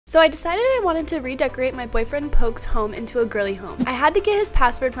So I decided I wanted to redecorate my boyfriend Poke's home into a girly home. I had to get his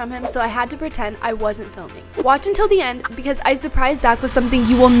password from him, so I had to pretend I wasn't filming. Watch until the end because I surprised Zach with something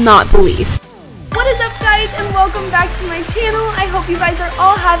you will not believe. What is up, guys, and welcome back to my channel. I hope you guys are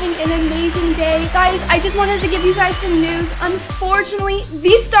all having an amazing day. Guys, I just wanted to give you guys some news. Unfortunately,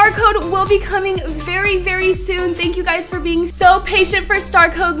 the star code will be coming very soon. Thank you guys for being so patient for star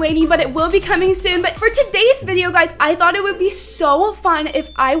code Lani, but it will be coming soon. But for today's video, guys, I thought it would be so fun if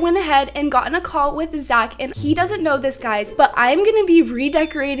I went ahead and got in a call with Zach, and he doesn't know this, guys, but I'm gonna be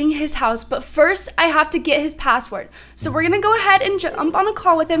redecorating his house. But first, I have to get his password. So we're gonna go ahead and jump on a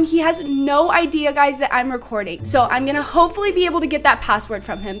call with him. He has no idea, guys, that I'm recording, so I'm gonna hopefully be able to get that password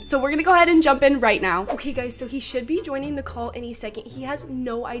from him. So we're gonna go ahead and jump in right now. Okay, guys, so he should be joining the call any second. He has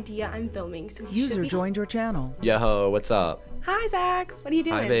no idea I'm filming, so he User joined your channel. Yo, what's up? Hi, Zach. What are you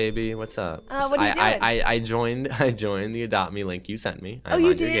doing? Hi, baby. What's up? What are you doing? I joined the Adopt Me link you sent me. Oh, you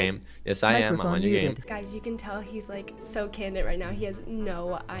on did? Your game. Yes, I am. I'm on your game. Guys, you can tell he's like so candid right now. He has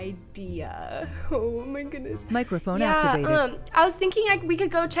no idea. Oh my goodness. Microphone activated. I was thinking we could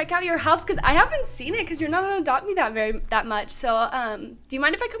go check out your house because I haven't seen it because you're not on Adopt Me that much. So, do you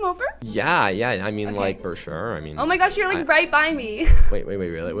mind if I come over? Yeah. I mean, Okay. like, for sure. I mean. Oh my gosh, you're like right by me. Wait,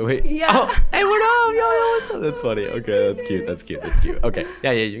 really? Wait. Yeah. Oh, hey, what up? Yo, what's up? That's funny. Okay, that's cute. Okay.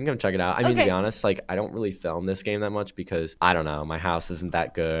 Yeah, you can come check it out. I mean, to be honest, like, I don't really film this game that much because I don't know, my house isn't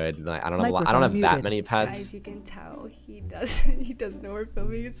that good. Like, I don't have that many pets. Guys, you can tell he doesn't know we're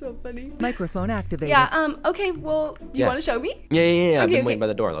filming. It's so funny. Microphone activated. Yeah. Okay. Well, do you want to show me? Yeah. I've been Okay. waiting by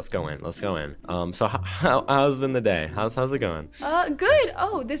the door. Let's go in. So how's been the day? How's it going? Good.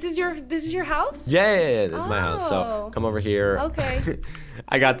 Oh, this is your house? Yeah. This is my house. So Oh. come over here. Okay.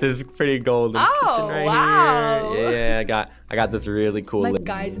 I got this pretty golden kitchen right wow. here. Yeah, I got this really cool.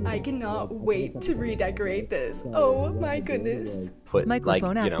 Guys, I cannot wait to redecorate this. Oh my goodness. Put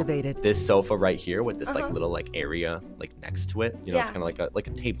Microphone activated. This sofa right here with this like little like area like next to it. You know, it's Yeah. kind of like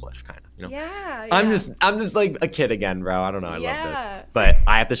a table-ish kind of. You know. Yeah. I'm just like a kid again, bro. I don't know. I love Yeah. this. But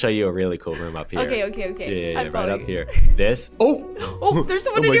I have to show you a really cool room up here. Okay. Yeah, I'm right up following. here. This. Oh, there's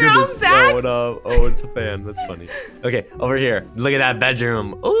someone oh in my your house, goodness. Zach. Yo, what up? Oh, it's a fan. That's funny. Okay, over here. Look at that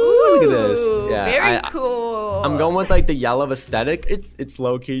bedroom. Ooh, look at this. Yeah, Very cool. I'm going with like the yellow aesthetic. It's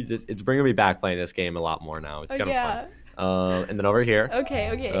low key. It's bringing me back playing this game a lot more now. It's kind of fun. And then over here.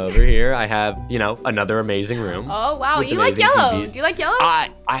 Okay. Over here, I have, another amazing room. Oh wow, with you like amazing yellow? TVs. Do you like yellow?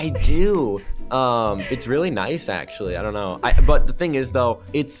 I do. It's really nice actually. I don't know. But the thing is though,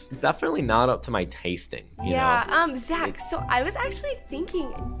 it's definitely not up to my tasting. You know? Zach. So I was actually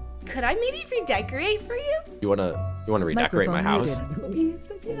thinking, could I maybe redecorate for you? You wanna redecorate my house? Microphone That's what he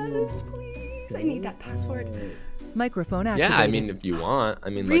says. Yes, please. I need that password. Microphone activated. Yeah, I mean, if you want. I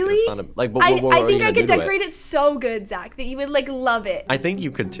mean, Really? like, it's not what I are think you I gonna could do to decorate it so good, Zach, that you would like love it. I think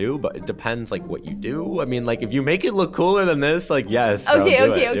you could too, but it depends like what you do. I mean, like if you make it look cooler than this, like yes. Bro, Okay.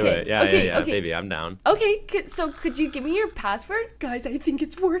 do it. Yeah, baby, I'm down. Okay, so could you give me your password? Guys, I think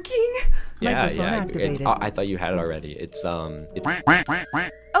it's working. Microphone activated. I thought you had it already. It's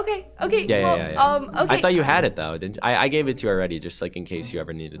Okay. Yeah. Okay. I thought you had it though. Didn't you? I gave it to you already, just like in case you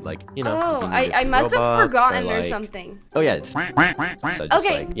ever needed, like, Oh, if you needed I must have Robux forgotten or like- something. Oh yeah. So just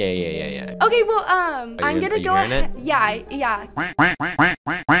Okay. Like, yeah. Okay, well, I'm Are gonna you go hearing ahead. it? Yeah.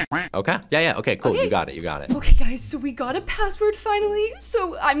 Okay. Yeah. Okay. Cool. Okay. You got it. Okay, guys, so we got a password finally.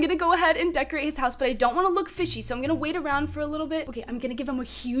 So I'm gonna go ahead and decorate his house, but I don't want to look fishy, so I'm gonna wait around for a little bit. Okay, I'm gonna give him a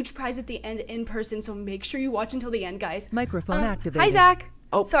huge prize at the end in person, so make sure you watch until the end, guys. Microphone activated. Hi, Zach.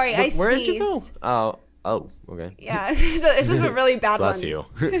 Oh, sorry, I where did you go? sneezed. Oh. Okay. Yeah, so it was a really bad Bless one. you.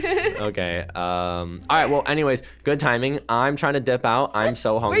 Okay. All right. Well, anyways, good timing. I'm trying to dip out. I'm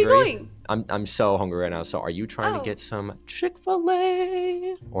so hungry. Where are you going? I'm so hungry right now. So, are you trying to get some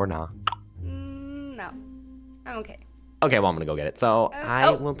Chick-fil-A or not? No, I'm okay. Okay. Well, I'm gonna go get it. So I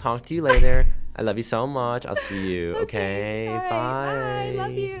oh. will talk to you later. I love you so much. I'll see you. Okay. All right, Bye. Bye.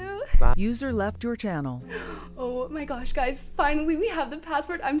 Love you. User left your channel. Oh my gosh, guys, finally we have the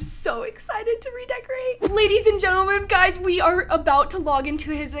password. I'm so excited to redecorate. Ladies and gentlemen, guys, we are about to log into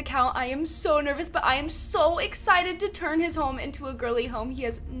his account. I am so nervous, but I am so excited to turn his home into a girly home. He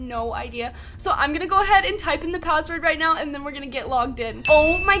has no idea. So I'm gonna go ahead and type in the password right now, and then we're gonna get logged in.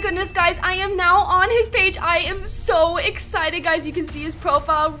 Oh my goodness, guys, I am now on his page. I am so excited, guys. You can see his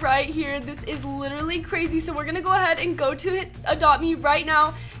profile right here. This is literally crazy. So we're gonna go ahead and go to Adopt Me right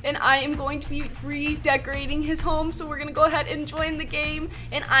now, and I am going to be redecorating his home, so we're gonna go ahead and join the game.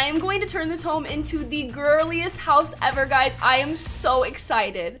 And I am going to turn this home into the girliest house ever, guys. I am so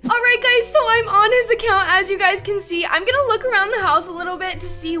excited. All right, guys, so I'm on his account. As you guys can see, I'm gonna look around the house a little bit to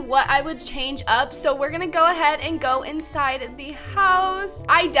see what I would change up. So we're gonna go ahead and go inside the house.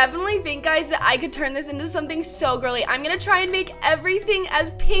 I definitely think, guys, that I could turn this into something so girly. I'm gonna try and make everything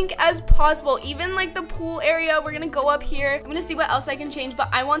as pink as possible, even like the pool area. We're gonna go up here. I'm gonna see what else I can change, but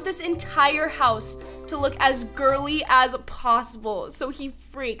I want this entire house to look as girly as possible so he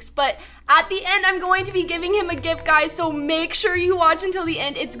freaks. But at the end, I'm going to be giving him a gift, guys, so make sure you watch until the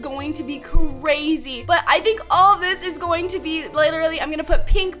end. It's going to be crazy. But I think all of this is going to be literally, I'm gonna put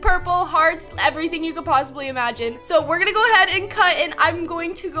pink, purple, hearts, everything you could possibly imagine. So we're gonna go ahead and cut, and I'm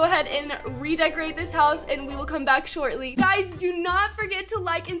going to go ahead and redecorate this house, and we will come back shortly. Guys, do not forget to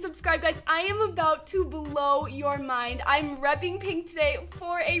like and subscribe, guys. I am about to blow your mind. I'm repping pink today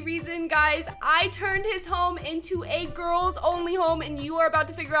for a reason, guys. I turned his home into a girls only home, and you are about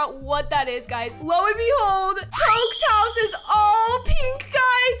to figure out what that is, guys. Lo and behold, Poke's house is all pink,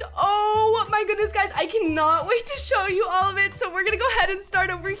 guys. Oh my goodness, guys, I cannot wait to show you all of it. So we're gonna go ahead and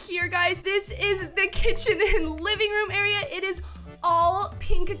start over here, guys. This is the kitchen and living room area. It is all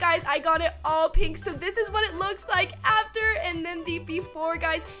pink, guys. I got it all pink. So this is what it looks like after and then the before,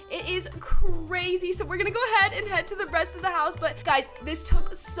 guys. It is crazy. So we're gonna go ahead and head to the rest of the house. But guys, this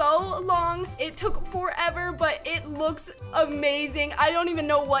took so long. It took forever, but it looks amazing. I don't even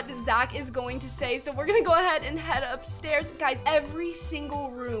know what Zach is going to say. So we're gonna go ahead and head upstairs. Guys, every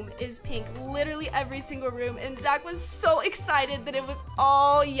single room is pink. Literally every single room. And Zach was so excited that it was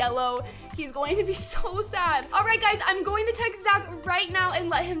all yellow. He's going to be so sad. All right, guys, I'm going to text Zach right now and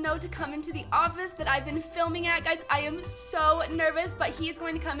let him know to come into the office that I've been filming at. Guys, I am so nervous, but he is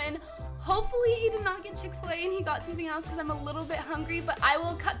going to come in. Hopefully he did not get Chick-fil-A and he got something else because I'm a little bit hungry, but I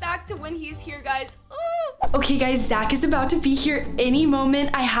will cut back to when he's here, guys. Okay, guys, Zach is about to be here any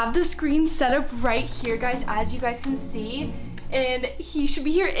moment. I have the screen set up right here, guys, as you guys can see. And he should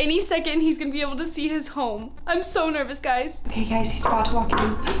be here any second. He's gonna be able to see his home. I'm so nervous, guys. Okay, guys, he's about to walk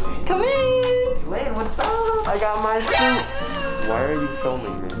in. Come in. Lane, what's up? I got my suit. Why are you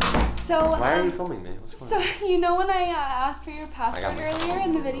filming me? Why are you filming me? What's going on? So, you know when I asked for your password earlier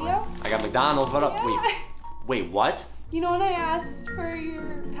in the video? I got McDonald's. What up? Yeah. Wait, what? You know when I asked for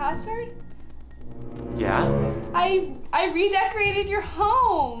your password? Yeah? I redecorated your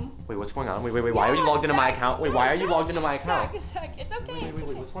home. Wait, what's going on? Wait, why are you logged into my account? Wait, why are you logged into my account? Zach, it's okay.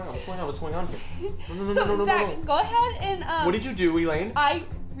 Wait, what's going on? What's going on here? No. Zach, go ahead and What did you do, Elaine? I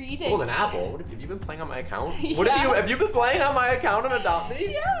redid. Oh, an apple. Have you been playing on my account? Yeah. Have you been playing on my account and adopt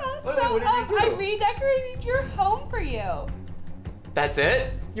me? Yeah. What So did you do? I redecorated your home for you. That's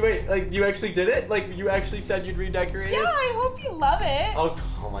it? You actually did it? Like, you actually said you'd redecorate it? Yeah, I hope you love it. Oh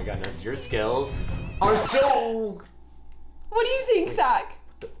my goodness, your skills are so... What do you think, Zach?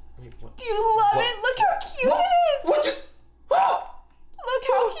 Wait, what? Do you love it? Look how cute it is. What just... Oh! Look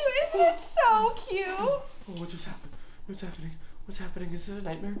how cute. Isn't it so cute? Oh, what just happened? What's happening? What's happening? Is this a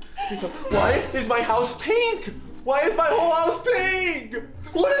nightmare? Why is my house pink? Why is my whole house pink?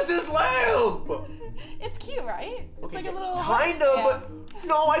 What is this lamp? It's cute, right? It's like a little... Kind of, yeah. but...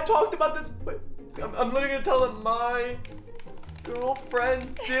 No, I talked about this, but... I'm literally gonna tell them my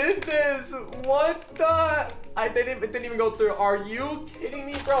girlfriend did this. What the... It didn't even go through. Are you kidding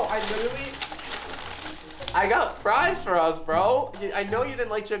me, bro? I got fries for us, bro. I know you didn't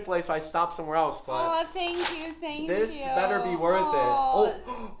like Chick-fil-A, so I stopped somewhere else, but... Oh, thank you. This better be worth it. Oh.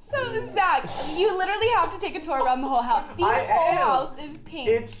 So, Zach, you literally have to take a tour around the whole house. The whole house is pink.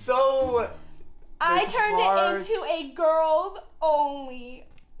 It's so... I turned it into a girls-only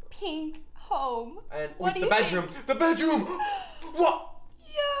pink home. And what the do you bedroom. think? The bedroom! What?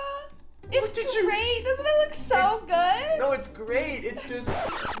 Yeah. It's great. Doesn't it look so good? No, it's great. It's just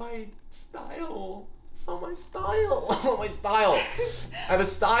my style. It's not my style. Oh, my style. I have a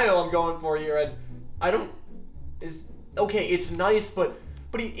style I'm going for here, and I don't... Okay, it's nice, but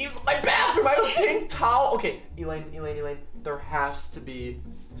my bathroom, I have a pink towel. Okay, Elaine, there has to be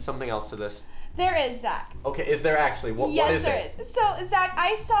something else to this. There is, Zach. Okay, is there actually? What is it? Yes, there is. So, Zach,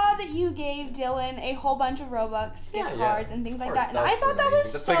 I saw that you gave Dylan a whole bunch of Robux gift cards and things like that, and I thought that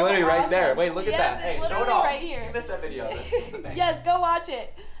was That's so like literally awesome. right there. Wait, look at that. Yes, Hey, it's show it literally off. right here. You missed that video. That's the thing. Yes, go watch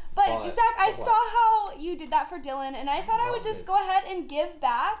it. But, Zach, I saw what? how you did that for Dylan, and I thought I would just go ahead and give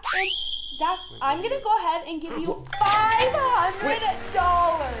back. And, Zach, I'm going to go ahead and give you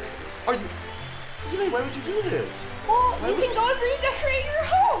 $500. Are you... Elaine, why would you do this? Well, you can go and redecorate your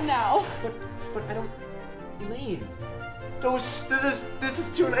home now. But I don't... Elaine, this is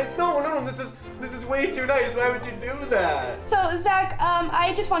too nice. No, this is way too nice. Why would you do that? So Zach,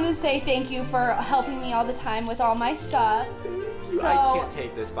 I just wanted to say thank you for helping me all the time with all my stuff. So, I can't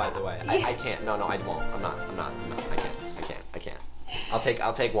take this, by the way. I can't. No, I won't. I'm not. I can't. I'll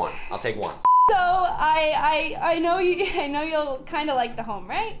take one. So I know you'll kind of like the home,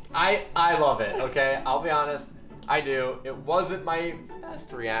 right? I love it. Okay, I'll be honest. I do. It wasn't my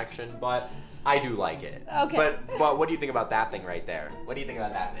best reaction, but I do like it. Okay. But what do you think about that thing right there? What do you think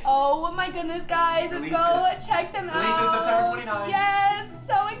about that thing? Oh my goodness, guys! Go check them out. Releases September 29th. Yes,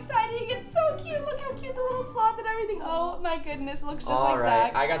 so exciting! It's so cute. Look how cute the little sloth and everything. Oh my goodness, looks just like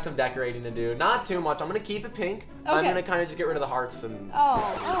Zach. I got some decorating to do. Not too much. I'm gonna keep it pink. Okay. I'm gonna kind of just get rid of the hearts and.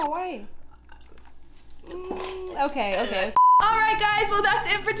 Oh, why? Okay. Alright guys, well that's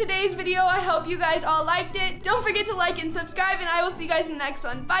it for today's video. I hope you guys all liked it. Don't forget to like and subscribe, and I will see you guys in the next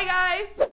one. Bye guys!